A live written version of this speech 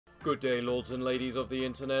Good day, lords and ladies of the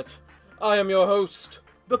internet. I am your host,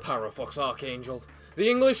 the Parafox Archangel, the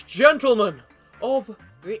English gentleman of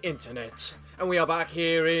the internet. And we are back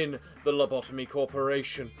here in the Lobotomy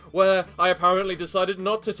Corporation, where I apparently decided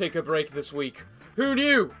not to take a break this week. Who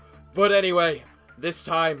knew? But anyway, this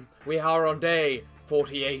time we are on day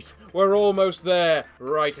 48. We're almost there,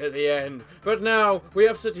 right at the end. But now we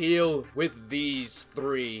have to deal with these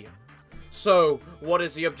three. So, what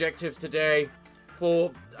is the objective today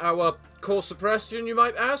for our core suppression, you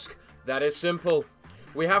might ask? That is simple.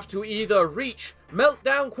 We have to either reach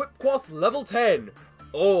Meltdown Quipquath level 10,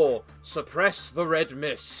 or suppress the red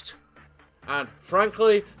mist. And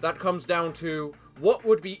frankly, that comes down to what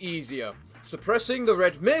would be easier, suppressing the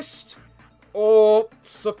red mist, or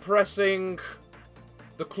suppressing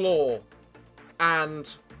the claw,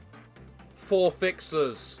 and 4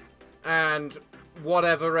 fixers, and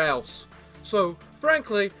whatever else. So,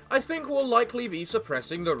 frankly, I think we'll likely be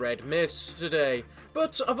suppressing the red mist today.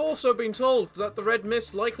 But I've also been told that the red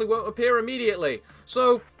mist likely won't appear immediately.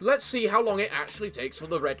 So, let's see how long it actually takes for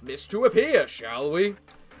the red mist to appear, shall we?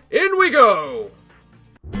 In we go!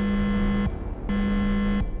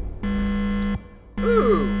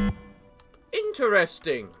 Ooh,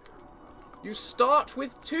 interesting. You start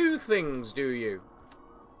with 2 things, do you?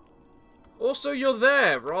 Also, you're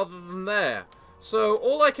there rather than there. So,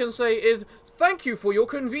 all I can say is, thank you for your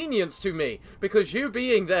convenience to me, because you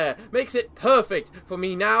being there makes it perfect for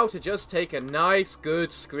me now to just take a nice, good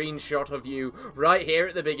screenshot of you right here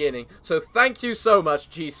at the beginning. So thank you so much,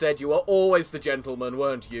 Chesed. You were always the gentleman,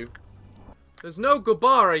 weren't you? There's no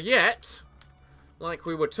Gubara yet, like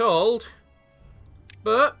we were told,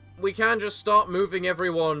 but we can just start moving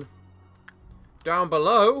everyone down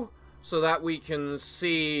below so that we can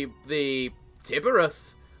see the Tibereth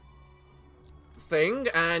thing,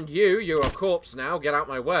 and you're a corpse now, get out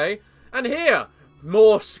my way. And here,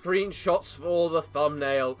 more screenshots for the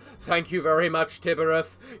thumbnail. Thank you very much,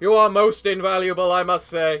 Tibereth. You are most invaluable, I must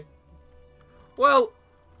say. Well,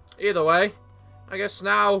 either way, I guess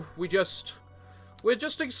now we're just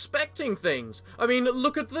expecting things. I mean,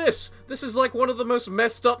 look at this. This is like one of the most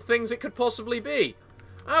messed up things it could possibly be.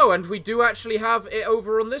 Oh, and we do actually have it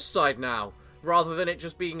over on this side now, rather than it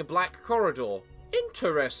just being a black corridor.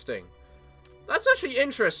 Interesting. That's actually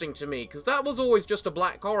interesting to me, because that was always just a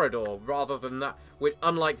black corridor, rather than that, which,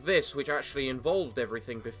 unlike this, which actually involved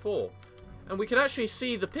everything before. And we can actually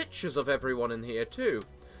see the pictures of everyone in here, too.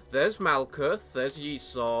 There's Malkuth, there's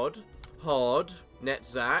Yesod, Hod,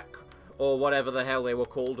 Netzach, or whatever the hell they were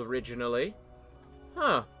called originally.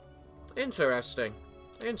 Huh. Interesting.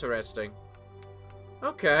 Interesting.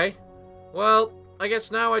 Okay. Well, I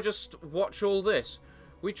guess now I just watch all this.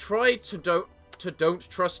 We tried to don't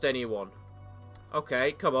trust anyone.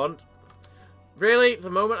 Okay, come on. Really? The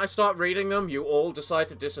moment I start reading them, you all decide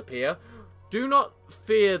to disappear? Do not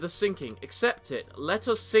fear the sinking. Accept it. Let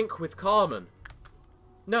us sink with Carmen.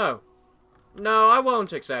 No. No, I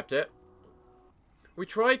won't accept it. We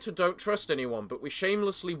tried to don't trust anyone, but we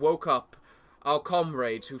shamelessly woke up our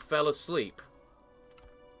comrades who fell asleep.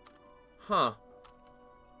 Huh.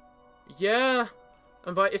 Yeah.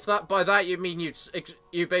 And by that you mean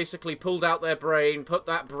you basically pulled out their brain, put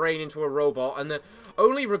that brain into a robot, and the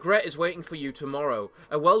only regret is waiting for you tomorrow.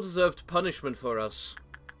 A well-deserved punishment for us.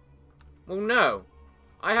 Well, no.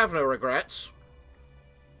 I have no regrets.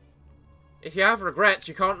 If you have regrets,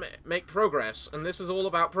 you can't make progress, and this is all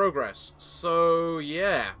about progress. So,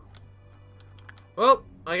 yeah. Well,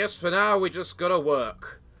 I guess for now we just gotta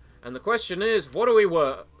work. And the question is, what do we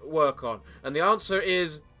work on? And the answer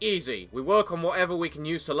is easy. We work on whatever we can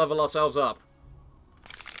use to level ourselves up.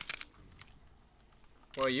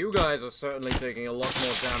 Well, you guys are certainly taking a lot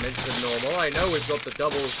more damage than normal. I know we've got the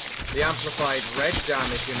amplified red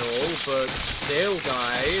damage and all, but still,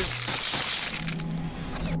 guys.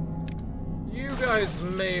 You guys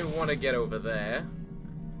may want to get over there.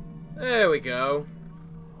 There we go.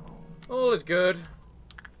 All is good.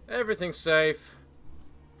 Everything's safe.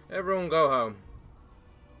 Everyone go home.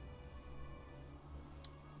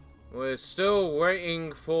 We're still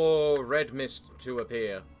waiting for red mist to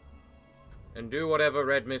appear. And do whatever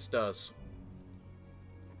red mist does.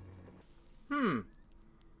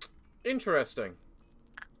 Interesting.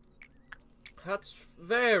 That's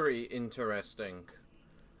very interesting.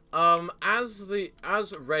 As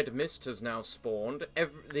red mist has now spawned,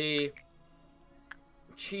 the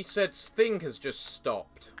Chesed's thing has just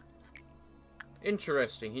stopped.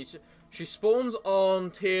 Interesting. She spawns on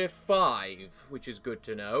tier 5, which is good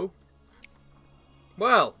to know.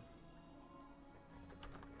 Well,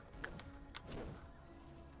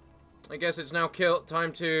 I guess it's now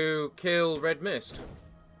time to kill Red Mist.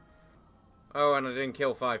 Oh, and I didn't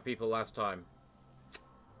kill 5 people last time.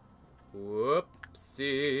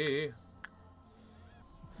 Whoopsie.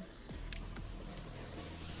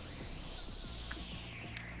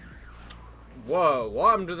 Whoa,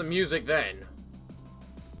 what happened to the music then?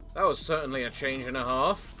 That was certainly a change and a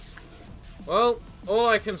half. Well, all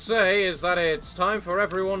I can say is that it's time for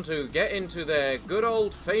everyone to get into their good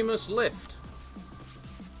old famous lift.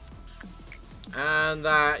 And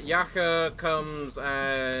that Yaka comes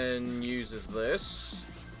and uses this,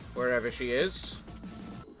 wherever she is.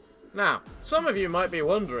 Now, some of you might be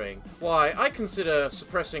wondering why I consider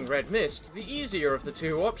suppressing red mist the easier of the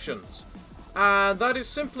 2 options. And that is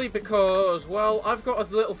simply because, well, I've got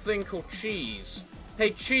a little thing called cheese.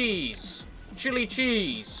 Hey, cheese! Chili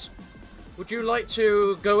cheese! Would you like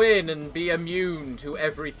to go in and be immune to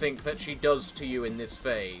everything that she does to you in this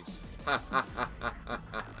phase? Ha ha ha ha ha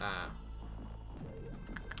ha ha.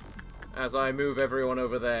 As I move everyone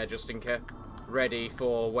over there, just in case, ready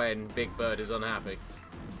for when Big Bird is unhappy.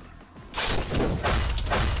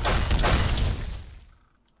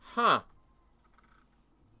 Huh.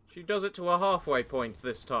 She does it to a halfway point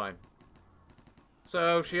this time.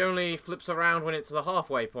 So she only flips around when it's the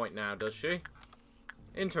halfway point now, does she?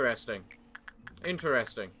 Interesting.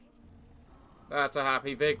 Interesting. That's a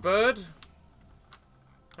happy Big Bird.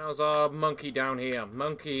 How's our monkey down here?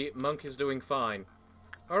 Monkey's doing fine.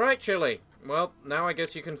 Alright, Chili. Well, now I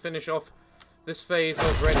guess you can finish off this phase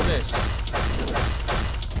of red mist.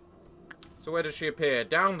 So where does she appear?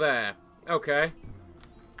 Down there. Okay.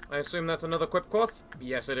 I assume that's another Quipquath?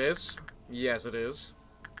 Yes, it is. Yes, it is.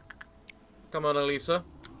 Come on, Elisa.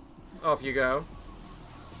 Off you go.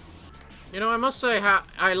 You know, I must say,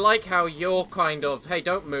 I like how you're kind of... Hey,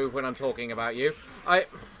 don't move when I'm talking about you.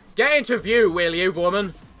 Get into view, will you,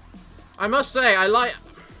 woman? I must say, I like...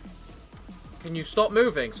 Can you stop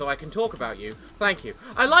moving so I can talk about you? Thank you.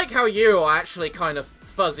 I like how you are actually kind of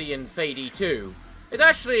fuzzy and fadey too. It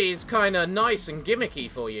actually is kind of nice and gimmicky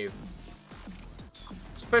for you.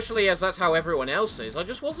 Especially as that's how everyone else is. I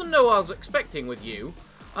just wasn't know what I was expecting with you.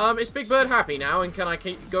 Is Big Bird happy now, and can I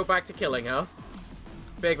go back to killing her?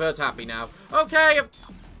 Big Bird's happy now. Okay!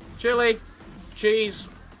 Chili. Cheese.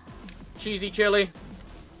 Cheesy chili.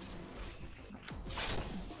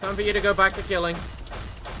 Time for you to go back to killing.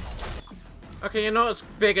 Okay, you're not as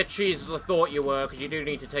big a cheese as I thought you were, because you do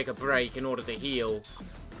need to take a break in order to heal.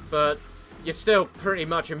 But you're still pretty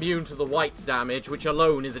much immune to the white damage, which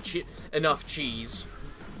alone is enough cheese.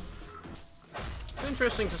 It's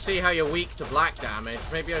interesting to see how you're weak to black damage.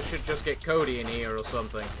 Maybe I should just get Cody in here or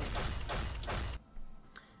something.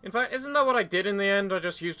 In fact, isn't that what I did in the end? I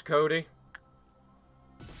just used Cody.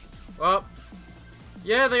 Well,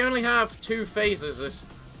 yeah, they only have 2 phases.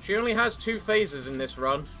 She only has 2 phases in this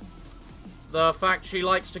run. The fact she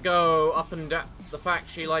likes to go up and down, the fact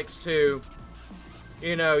she likes to,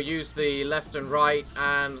 you know, use the left and right,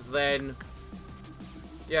 and then,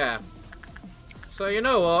 yeah. So, you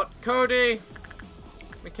know what? Cody,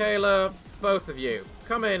 Michaela, both of you,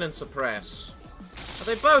 come in and suppress. Are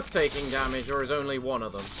they both taking damage, or is only one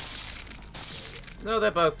of them? No,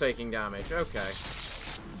 they're both taking damage. Okay.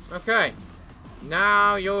 Okay.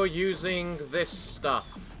 Now you're using this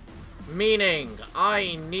stuff. Meaning,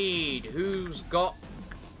 I need who's got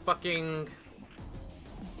fucking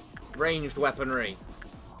ranged weaponry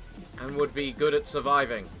and would be good at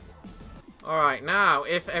surviving. Alright, now,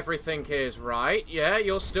 if everything is right, yeah,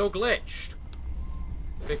 you're still glitched.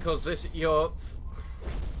 Because this, you're...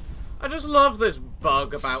 I just love this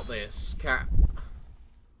bug about this cat.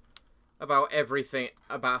 About everything,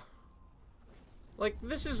 about... Like,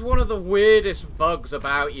 this is one of the weirdest bugs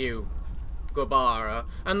about you, Gobara,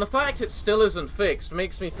 and the fact it still isn't fixed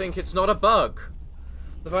makes me think it's not a bug.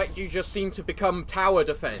 The fact you just seem to become tower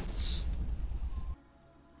defense.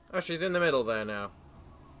 Oh, she's in the middle there now.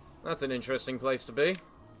 That's an interesting place to be.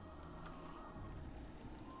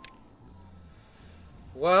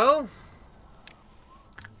 Well,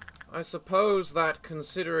 I suppose that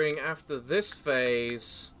considering after this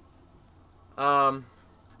phase,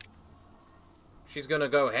 she's gonna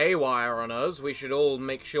go haywire on us, we should all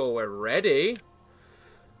make sure we're ready.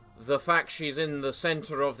 The fact she's in the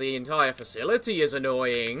center of the entire facility is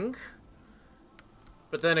annoying.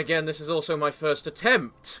 But then again, this is also my first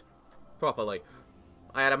attempt. Properly.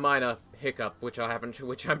 I had a minor hiccup, which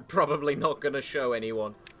I'm probably not gonna show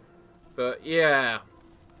anyone. But, yeah.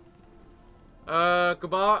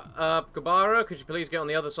 Gobara, could you please get on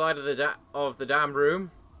the other side of the damn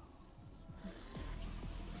room?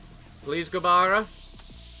 Please, Gobara.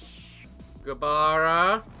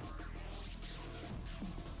 Gobara.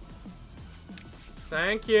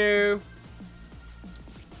 Thank you.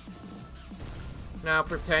 Now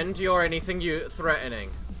pretend you're anything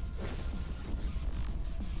threatening.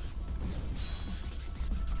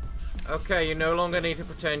 Okay, you no longer need to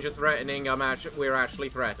pretend you're threatening. We're actually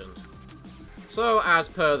threatened. So, as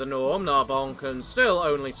per the norm, Narbonne can still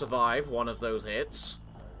only survive one of those hits.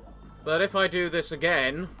 But if I do this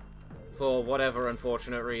again, for whatever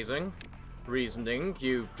unfortunate reasoning,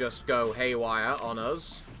 you just go haywire on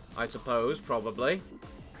us, I suppose, probably.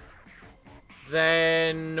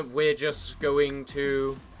 Then we're just going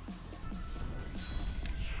to...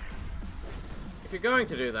 If you're going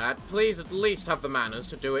to do that, please at least have the manners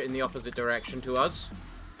to do it in the opposite direction to us.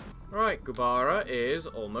 Right, Gubara is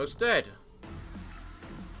almost dead.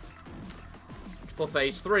 For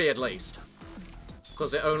phase 3 at least.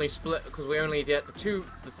 Because it only split, because we only get the two...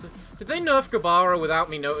 Did they nerf Gubara without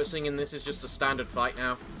me noticing and this is just a standard fight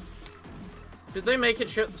now? Did they make it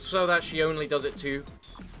so that she only does it two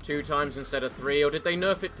times instead of 3, or did they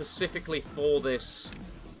nerf it specifically for this?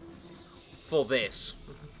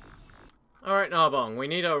 Alright, Narbonne, we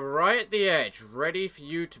need her right at the edge, ready for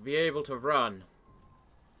you to be able to run.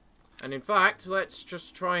 And in fact, let's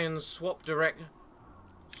just try and swap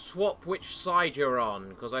which side you're on,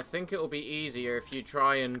 because I think it'll be easier if you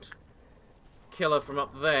try and kill her from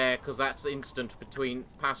up there, because that's instant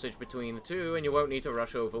passage between the two, and you won't need to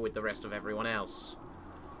rush over with the rest of everyone else.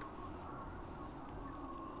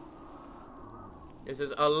 This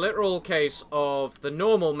is a literal case of the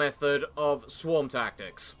normal method of swarm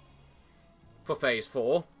tactics for phase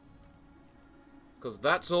 4, because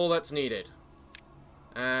that's all that's needed.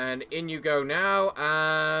 And in you go now,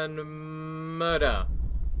 and murder.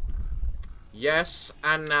 Yes,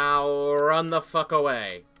 and now run the fuck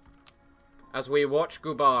away. As we watch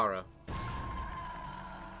Gubara.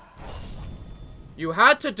 You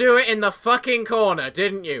had to do it in the fucking corner,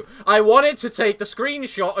 didn't you? I wanted to take the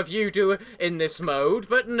screenshot of you do it in this mode,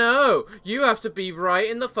 but no. You have to be right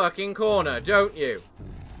in the fucking corner, don't you?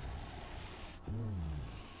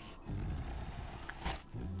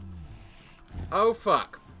 Oh,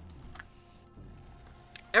 fuck.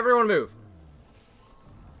 Everyone move.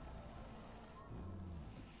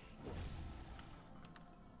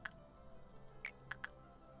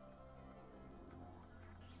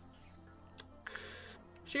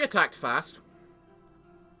 She attacked fast.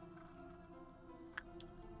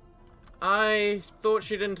 I thought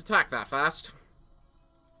she didn't attack that fast.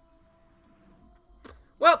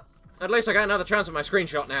 Well, at least I got another chance at my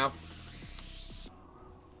screenshot now.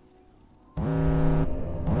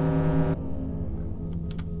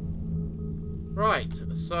 Right,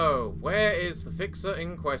 so, where is the fixer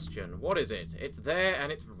in question? What is it? It's there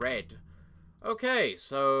and it's red. Okay,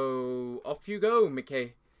 so off you go,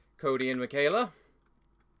 Cody and Michaela.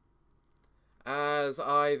 As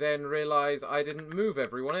I then realise I didn't move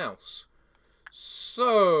everyone else.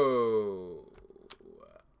 So,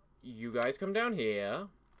 you guys come down here.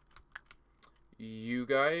 You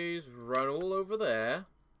guys run all over there.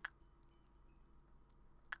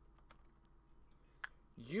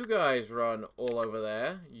 You guys run all over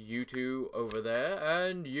there. You two over there.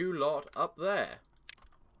 And you lot up there.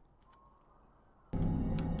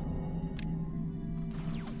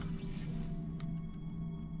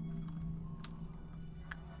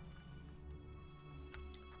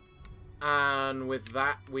 And with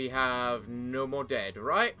that, we have no more dead,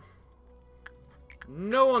 right?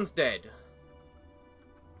 No one's dead.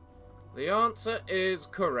 The answer is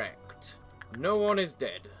correct. No one is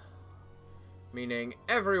dead. Meaning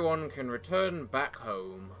everyone can return back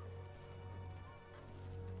home.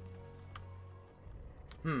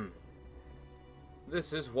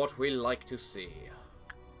 This is what we like to see.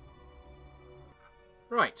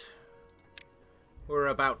 Right. We're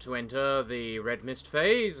about to enter the red mist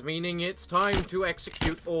phase, meaning it's time to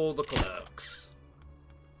execute all the clerks.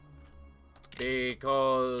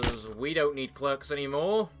 Because we don't need clerks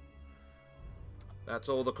anymore. That's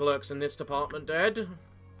all the clerks in this department dead.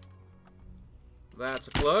 That's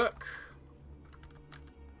a clerk.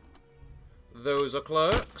 Those are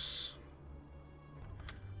clerks.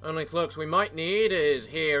 Only clerks we might need is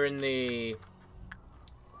here in the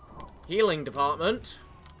healing department.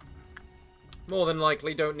 More than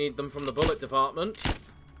likely don't need them from the bullet department.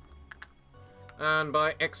 And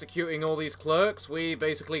by executing all these clerks, we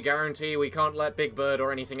basically guarantee we can't let Big Bird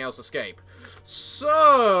or anything else escape.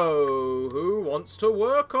 So, who wants to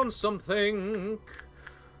work on something?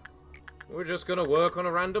 We're just gonna work on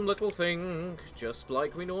a random little thing, just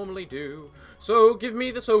like we normally do. So, give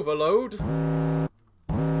me this overload.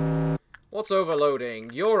 What's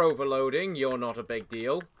overloading? You're overloading, you're not a big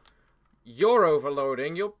deal. You're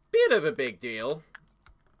overloading, you're a bit of a big deal.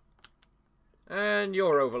 And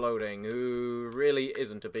you're overloading, who really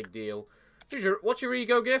isn't a big deal. What's your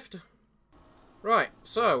ego gift? Right,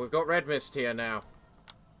 so we've got Red Mist here now.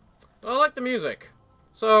 I like the music.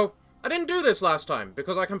 So, I didn't do this last time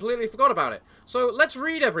because I completely forgot about it. So, let's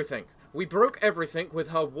read everything. We broke everything with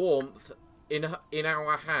her warmth in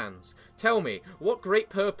our hands. Tell me, what great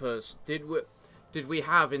purpose did we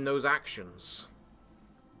have in those actions?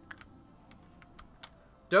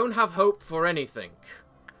 Don't have hope for anything.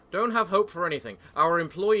 Don't have hope for anything. Our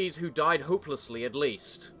employees who died hopelessly, at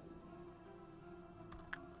least.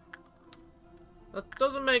 That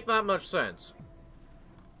doesn't make that much sense.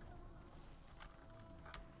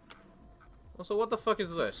 Also, what the fuck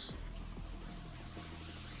is this?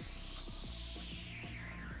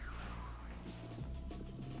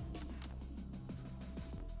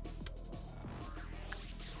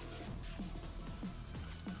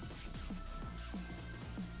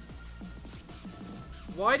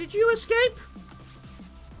 Why did you escape?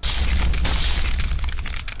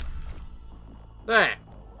 There.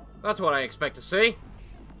 That's what I expect to see.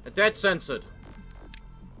 A dead censored.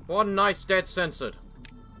 One nice dead censored.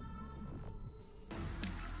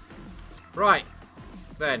 Right.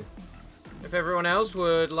 Then. If everyone else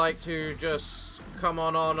would like to just come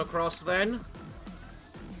on across then.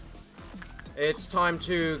 It's time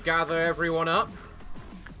to gather everyone up.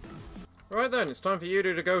 Right then, it's time for you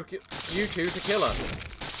two to kill her.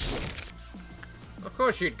 Of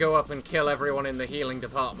course you'd go up and kill everyone in the healing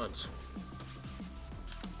department.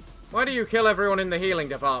 Why do you kill everyone in the healing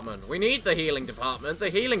department? We need the healing department. The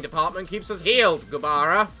healing department keeps us healed,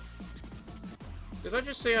 Gubara. Did I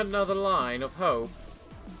just see another line of hope?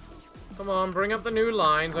 Come on, bring up the new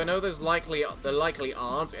lines. I know there likely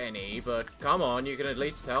aren't any, but come on, you can at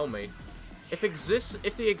least tell me. If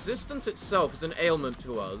the existence itself is an ailment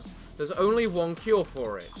to us, there's only one cure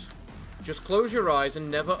for it. Just close your eyes and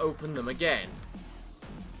never open them again.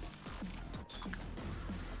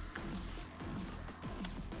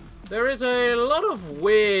 There is a lot of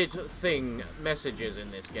weird messages in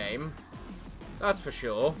this game. That's for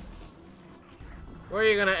sure. Where are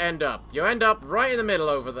you gonna end up? You end up right in the middle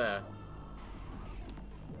over there.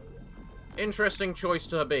 Interesting choice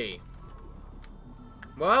to be.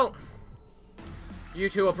 Well, you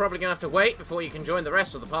two are probably gonna have to wait before you can join the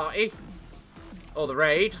rest of the party. Or the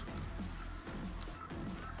raid.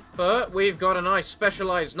 But we've got a nice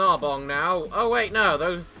specialized Narbong now. Oh wait,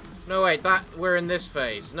 no, no wait, we're in this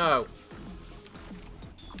phase. No.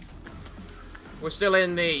 We're still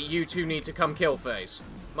in the you two need to come kill phase.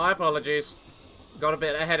 My apologies. Got a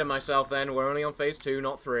bit ahead of myself then. We're only on phase 2,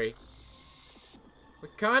 not 3. We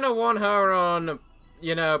kind of want her on,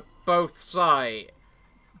 you know, both sides.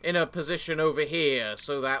 In a position over here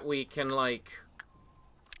so that we can, like,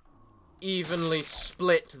 evenly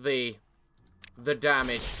split the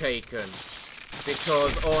damage taken.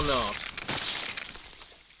 Because, or not.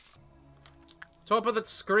 Top of the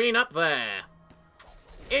screen up there.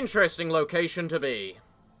 Interesting location to be.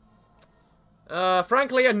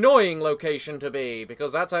 Frankly, annoying location to be,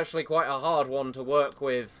 because that's actually quite a hard one to work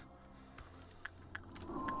with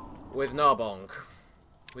Narbong.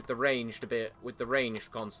 With the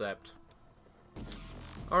ranged concept.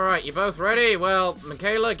 Alright, you both ready? Well,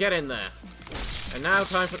 Michaela, get in there. And now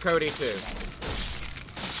time for Cody too.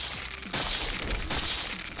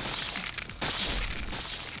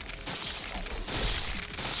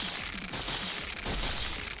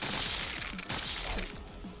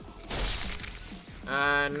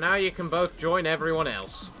 And now you can both join everyone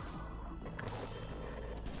else.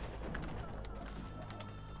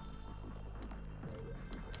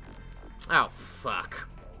 Oh, fuck.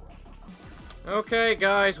 Okay,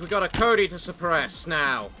 guys, we got a Cody to suppress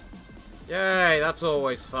now. Yay, that's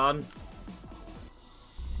always fun.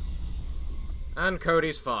 And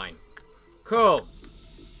Cody's fine. Cool.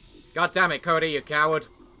 God damn it, Cody, you coward.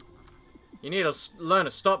 You need to learn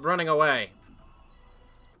to stop running away.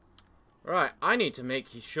 Right, I need to make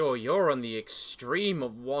sure you're on the extreme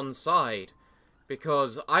of one side.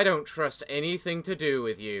 Because I don't trust anything to do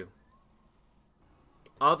with you.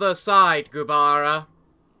 Other side, Gubara.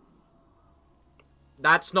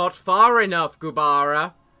 That's not far enough,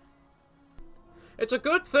 Gubara. It's a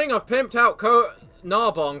good thing I've pimped out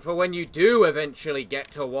Narbong for when you do eventually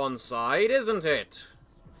get to one side, isn't it?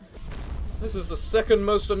 This is the second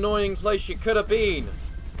most annoying place you could have been.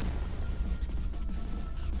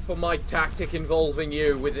 For my tactic involving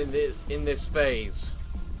you in this phase.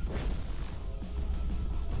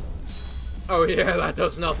 Oh yeah, that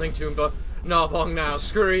does nothing to him, but Narbong now.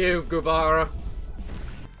 Screw you, Gubara.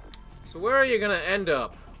 So where are you gonna end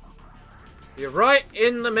up? You're right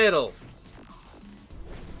in the middle.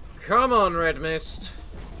 Come on, Red Mist.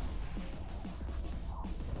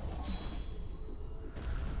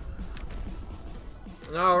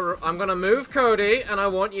 Now, I'm gonna move Cody, and I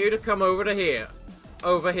want you to come over to here.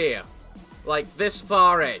 Over here. Like this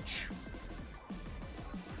far edge.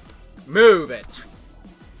 Move it.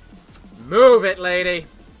 Move it, lady.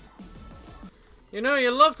 You know,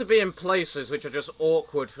 you love to be in places which are just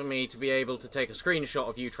awkward for me to be able to take a screenshot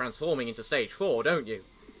of you transforming into stage 4, don't you?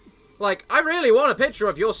 Like, I really want a picture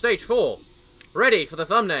of your stage 4. Ready for the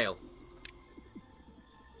thumbnail.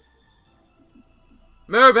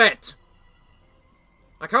 Move it!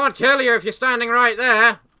 I can't kill you if you're standing right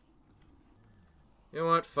there. You know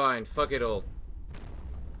what? Fine. Fuck it all.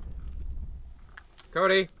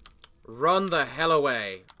 Cody, run the hell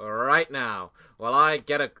away right now while I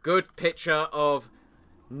get a good picture of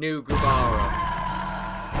New Gubara.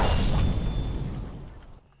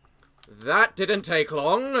 That didn't take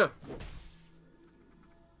long.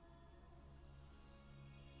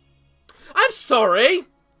 I'm sorry!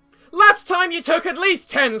 Last time you took at least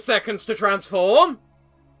 10 seconds to transform!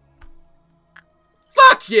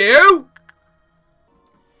 Fuck you!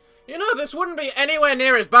 You know, this wouldn't be anywhere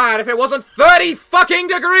near as bad if it wasn't 30 fucking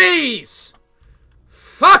degrees!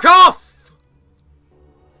 Fuck off!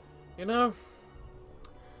 You know,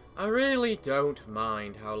 I really don't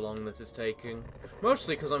mind how long this is taking.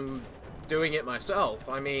 Mostly because I'm doing it myself.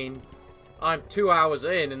 I mean, I'm 2 hours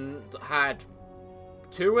in and had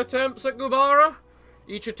 2 attempts at Gubara.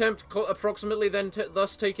 Each attempt approximately then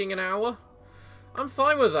thus taking an hour. I'm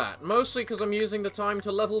fine with that, mostly because I'm using the time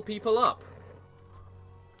to level people up.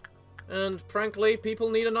 And, frankly, people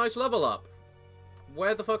need a nice level up.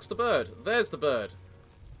 Where the fuck's the bird? There's the bird.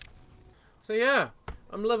 So yeah,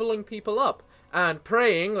 I'm leveling people up, and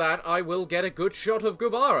praying that I will get a good shot of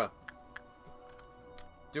Gubara.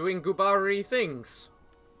 Doing Gubara-y things.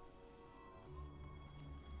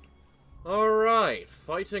 Alright,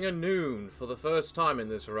 fighting a noon for the first time in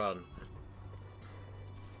this run.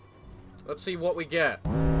 Let's see what we get.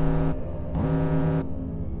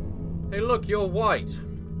 Hey look, you're white.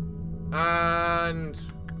 And...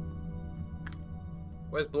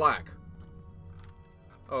 where's black?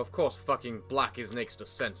 Oh, of course fucking black is next to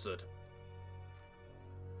censored.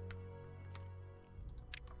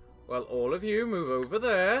 Well, all of you move over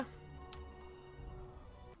there.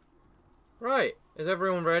 Right, is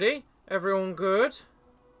everyone ready? Everyone good?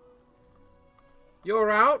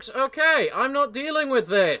 You're out? Okay, I'm not dealing with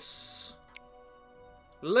this.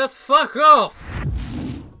 Le fuck off!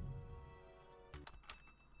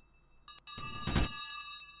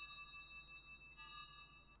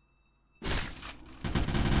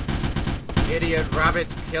 Idiot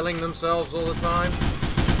rabbits killing themselves all the time.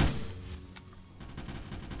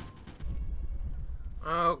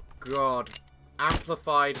 Oh god.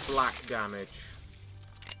 Amplified black damage.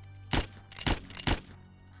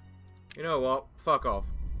 You know what? Fuck off.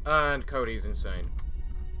 And Cody's insane.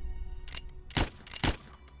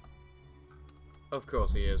 Of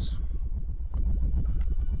course he is.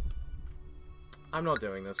 I'm not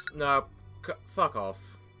doing this. No. Fuck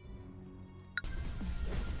off.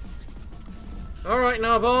 Alright,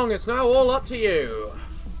 Narbong, it's now all up to you.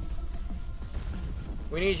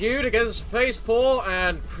 We need you to get us to phase 4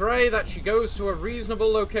 and pray that she goes to a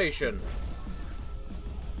reasonable location.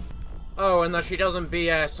 Oh, and that she doesn't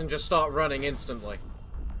BS and just start running instantly.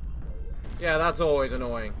 Yeah, that's always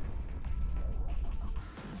annoying.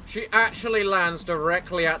 She actually lands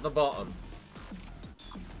directly at the bottom.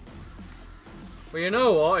 Well, you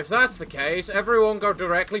know what? If that's the case, everyone go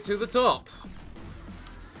directly to the top.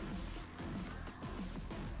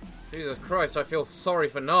 Jesus Christ, I feel sorry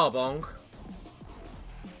for Narbong.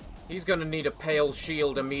 He's gonna need a pale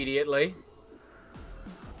shield immediately.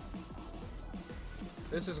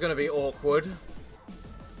 This is gonna be awkward.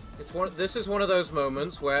 This is one of those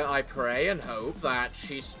moments where I pray and hope that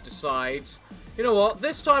she decides, you know what,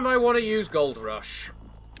 this time I want to use Gold Rush.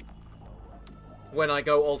 When I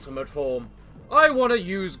go ultimate form. I want to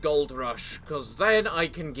use Gold Rush, because then I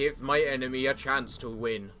can give my enemy a chance to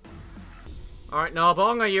win. Alright,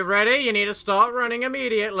 Narbong, are you ready? You need to start running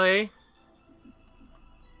immediately.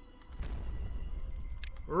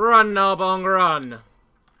 Run, Narbong, run.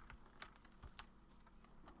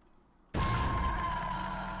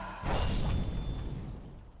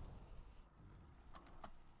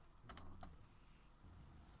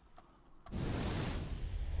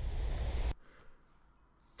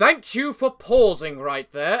 Thank you for pausing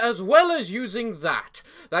right there, as well as using that.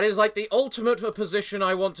 That is like the ultimate position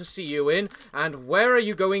I want to see you in. And where are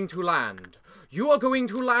you going to land? You are going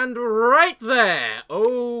to land right there!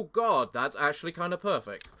 Oh god, that's actually kind of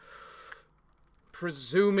perfect.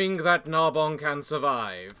 Presuming that Narbong can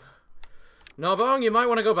survive. Narbong, you might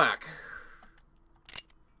want to go back.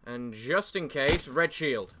 And just in case, red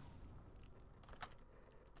shield.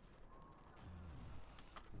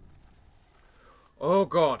 Oh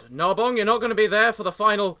god. Narbong, you're not going to be there for the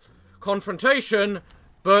final confrontation,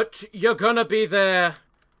 but you're going to be there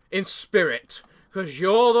in spirit, because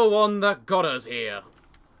you're the one that got us here.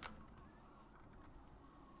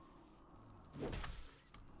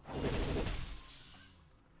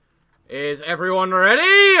 Is everyone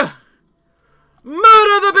ready?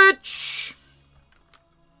 Murder the bitch!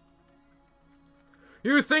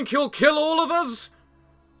 You think you'll kill all of us?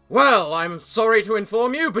 Well, I'm sorry to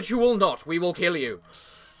inform you, but you will not. We will kill you.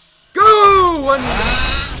 Go! And...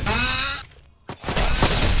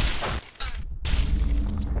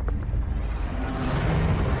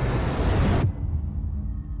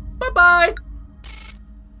 bye-bye!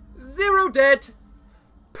 0 dead.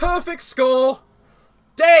 Perfect score.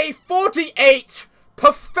 Day 48.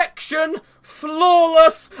 Perfection.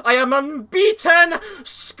 Flawless. I am unbeaten.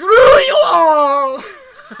 Screw you all!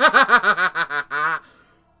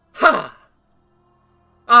 Ha!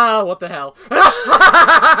 Ah, what the hell?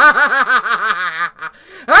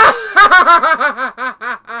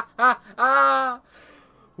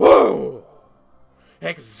 Whoa!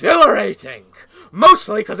 Exhilarating!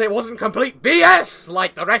 Mostly because it wasn't complete BS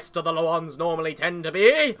like the rest of the ones normally tend to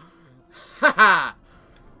be. Ha ha!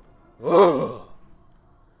 Whoa!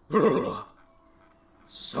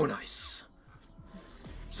 So nice.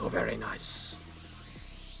 So very nice.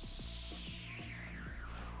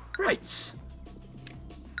 Right.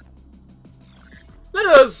 Let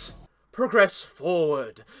us progress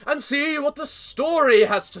forward and see what the story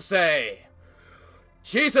has to say.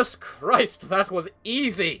 Jesus Christ, that was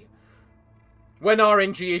easy. When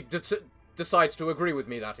RNG decides to agree with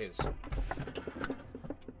me, that is.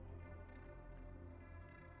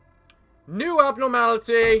 New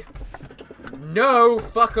abnormality. No,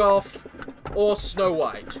 fuck off. Or Snow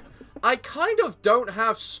White. I kind of don't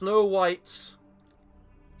have Snow White's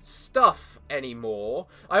stuff anymore.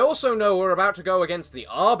 I also know we're about to go against the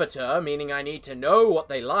Arbiter, meaning I need to know what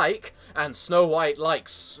they like, and Snow White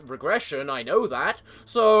likes regression, I know that.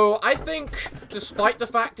 So I think, despite the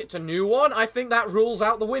fact it's a new one, I think that rules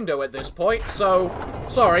out the window at this point, so,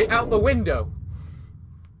 sorry, out the window.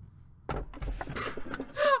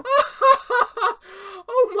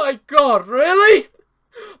 Oh my god, really?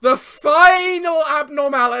 The final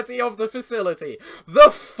abnormality of the facility. The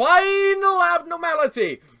final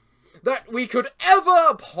abnormality that we could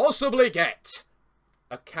ever possibly get.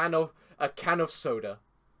 A can of soda.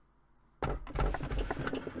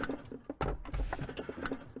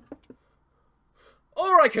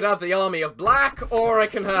 Or I could have the Army of Black, or I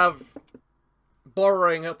can have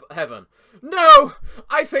Borrowing Up Heaven. No,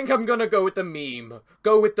 I think I'm gonna go with the meme.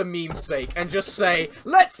 Go with the meme's sake and just say,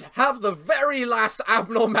 let's have the very last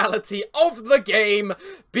abnormality of the game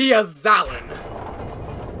be a Zalin.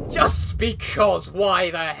 Just because, why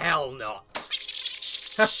the hell not?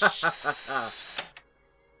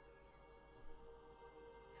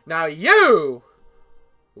 Now you!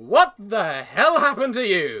 What the hell happened to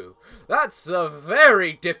you? That's a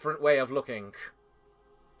very different way of looking.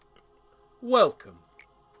 Welcome.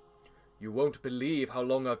 You won't believe how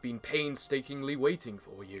long I've been painstakingly waiting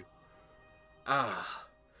for you. Ah,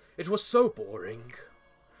 it was so boring.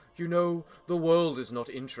 You know, the world is not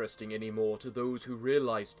interesting anymore to those who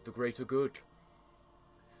realized the greater good.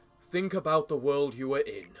 Think about the world you were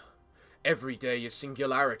in. Every day is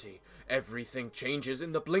singularity. Everything changes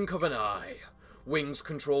in the blink of an eye. Wings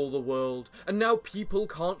control the world, and now people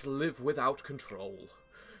can't live without control.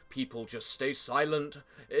 People just stay silent,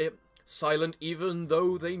 silent even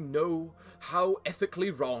though they know how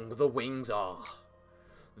ethically wrong the wings are.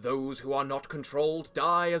 Those who are not controlled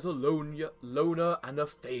die as a loner and a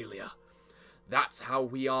failure. That's how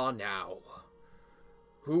we are now.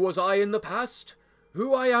 Who was I in the past?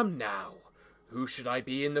 Who I am now? Who should I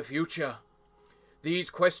be in the future? These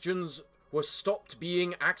questions were stopped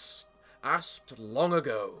being asked long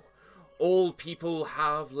ago. All people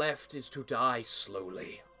have left is to die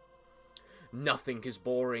slowly. Nothing is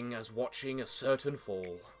boring as watching a certain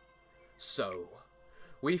fall. So,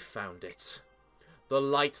 we found it. The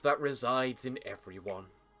light that resides in everyone.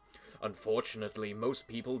 Unfortunately, most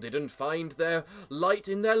people didn't find their light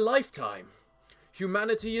in their lifetime.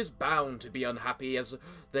 Humanity is bound to be unhappy as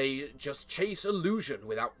they just chase illusion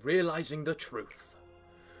without realizing the truth.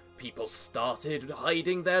 People started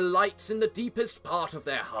hiding their lights in the deepest part of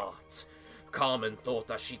their heart. Carmen thought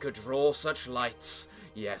that she could draw such lights.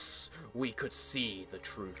 Yes, we could see the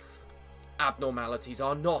truth. Abnormalities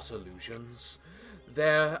are not illusions.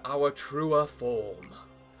 They're our truer form.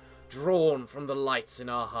 Drawn from the lights in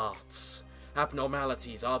our hearts.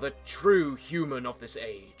 Abnormalities are the true human of this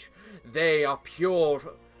age. They are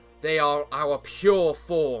our pure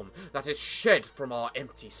form that is shed from our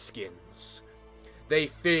empty skins. They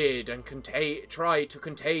feared and tried to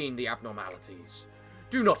contain the abnormalities.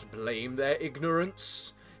 Do not blame their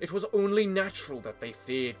ignorance. It was only natural that they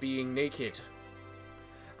feared being naked.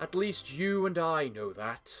 At least you and I know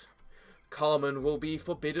that. Carmen will be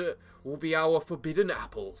our forbidden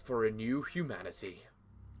apple for a new humanity.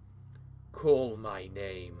 Call my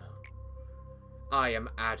name. I am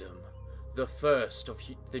Adam, the first of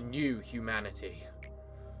the new humanity.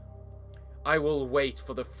 I will wait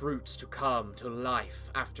for the fruits to come to life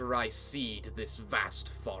after I seed this vast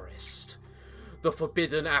forest. The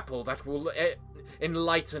forbidden apple that will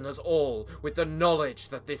enlighten us all with the knowledge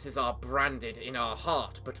that this is our branded in our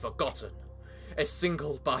heart but forgotten. A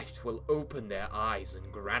single bite will open their eyes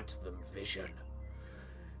and grant them vision.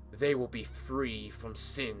 They will be free from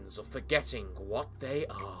sins of forgetting what they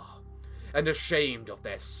are, and ashamed of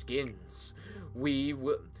their skins.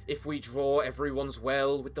 If we draw everyone's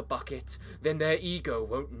well with the bucket, then their ego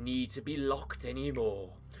won't need to be locked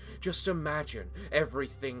anymore. Just imagine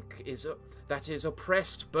everything that is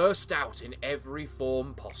oppressed burst out in every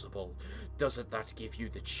form possible. Doesn't that give you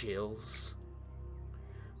the chills?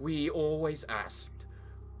 We always asked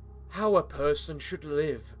how a person should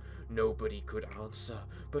live. Nobody could answer,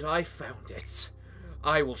 but I found it.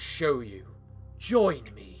 I will show you. Join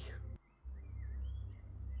me.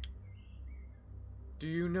 Do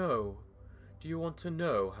you want to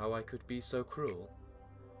know how I could be so cruel?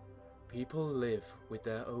 People live with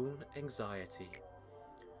their own anxiety.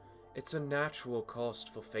 It's a natural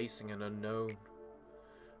cost for facing an unknown.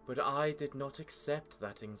 But I did not accept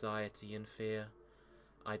that anxiety and fear.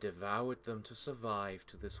 I devoured them to survive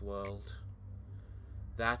to this world.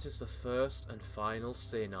 That is the first and final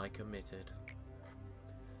sin I committed.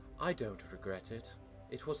 I don't regret it.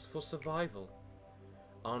 It was for survival.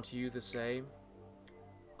 Aren't you the same?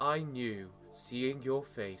 I knew, seeing your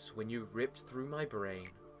face when you ripped through my brain.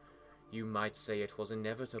 You might say it was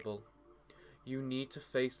inevitable. You need to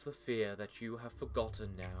face the fear that you have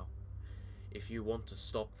forgotten now, if you want to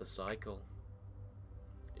stop the cycle.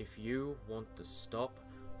 If you want to stop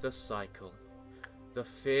the cycle. The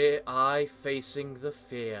fear, I facing the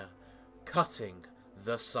fear, cutting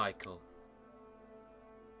the cycle.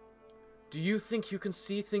 Do you think you can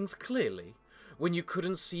see things clearly when you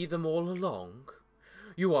couldn't see them all along?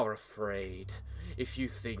 You are afraid. If you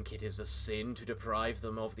think it is a sin to deprive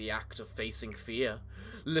them of the act of facing fear,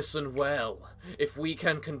 listen well. If we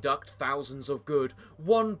can conduct thousands of good,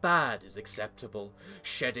 one bad is acceptable.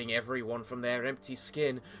 Shedding everyone from their empty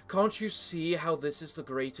skin, can't you see how this is the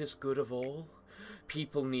greatest good of all?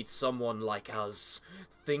 People need someone like us.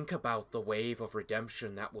 Think about the wave of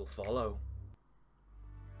redemption that will follow.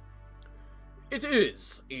 It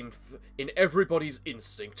is in everybody's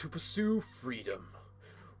instinct to pursue freedom.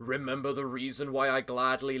 Remember the reason why I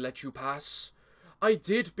gladly let you pass? I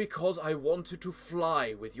did because I wanted to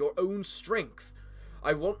fly with your own strength.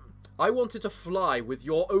 I wanted to fly with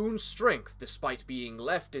your own strength despite being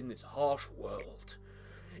left in this harsh world.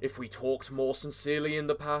 If we talked more sincerely in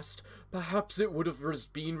the past, perhaps it would have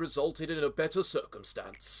resulted in a better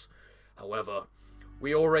circumstance. However,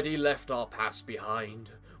 we already left our past behind.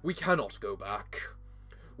 We cannot go back.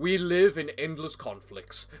 We live in endless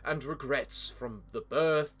conflicts and regrets from the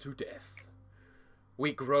birth to death.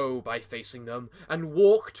 We grow by facing them and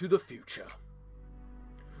walk to the future.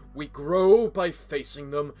 We grow by facing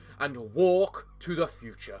them and walk to the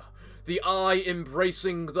future. The I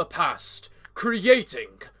embracing the past,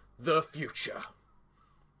 creating the future.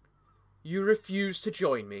 You refuse to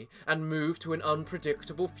join me and move to an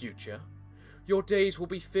unpredictable future? Your days will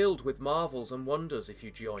be filled with marvels and wonders if you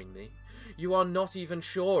join me. You are not even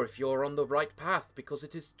sure if you're on the right path because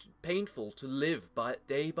it is painful to live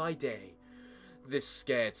day by day. This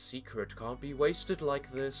scared secret can't be wasted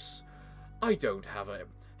like this. I don't have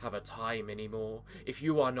a time anymore. If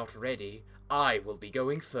you are not ready, I will be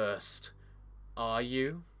going first. Are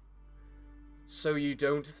you? So you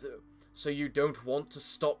don't want to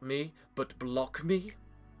stop me, but block me?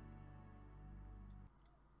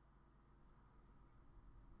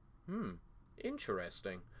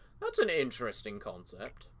 Interesting. That's an interesting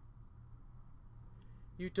concept.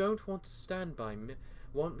 You don't want to stand by me,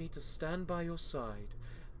 want me to stand by your side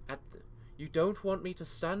you don't want me to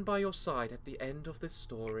stand by your side at the end of this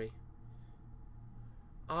story.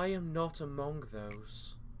 I am not among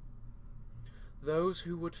those. Those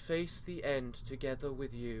who would face the end together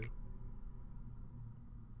with you.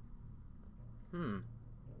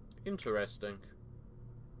 Interesting.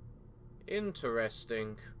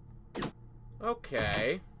 Interesting.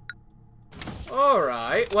 Okay.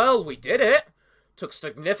 Alright, well, we did it. Took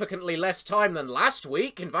significantly less time than last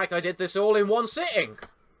week. In fact, I did this all in one sitting.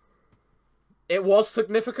 it was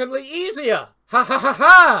significantly easier. Ha ha ha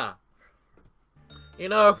ha! You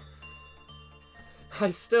know,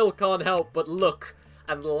 I still can't help but look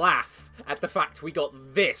and laugh at the fact we got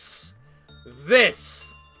this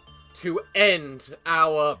to end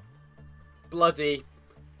our bloody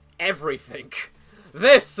everything.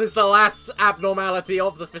 This is the last abnormality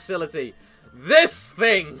of the facility. This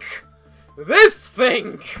thing!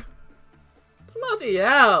 Bloody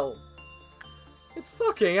hell! It's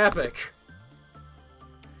fucking epic.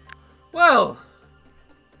 Well,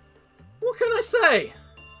 what can I say?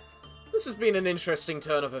 This has been an interesting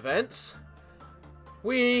turn of events.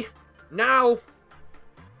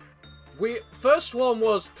 First one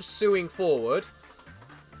was pursuing forward.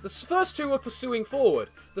 The first two were pursuing forward.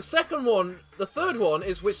 The third one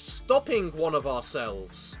is we're stopping one of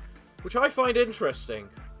ourselves, which I find interesting.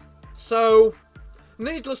 So,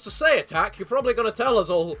 needless to say, Attack, you're probably going to tell us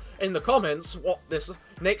all in the comments what this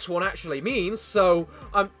next one actually means, so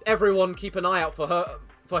everyone keep an eye out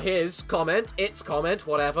for his comment, its comment,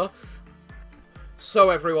 whatever.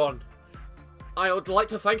 So everyone, I would like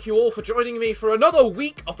to thank you all for joining me for another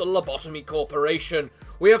week of the Lobotomy Corporation.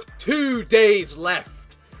 We have 2 days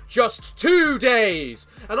left. Just 2 days!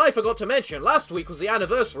 And I forgot to mention, last week was the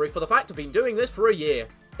anniversary for the fact of being doing this for a year.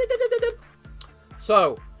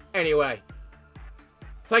 So, anyway,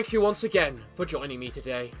 thank you once again for joining me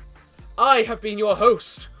today. I have been your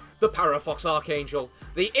host, the Parafox Archangel,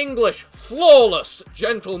 the English flawless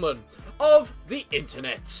gentleman of the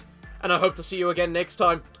internet. And I hope to see you again next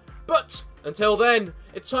time. But, until then,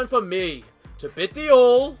 it's time for me to bid thee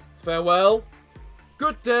all farewell,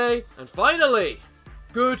 good day, and finally,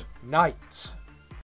 good night.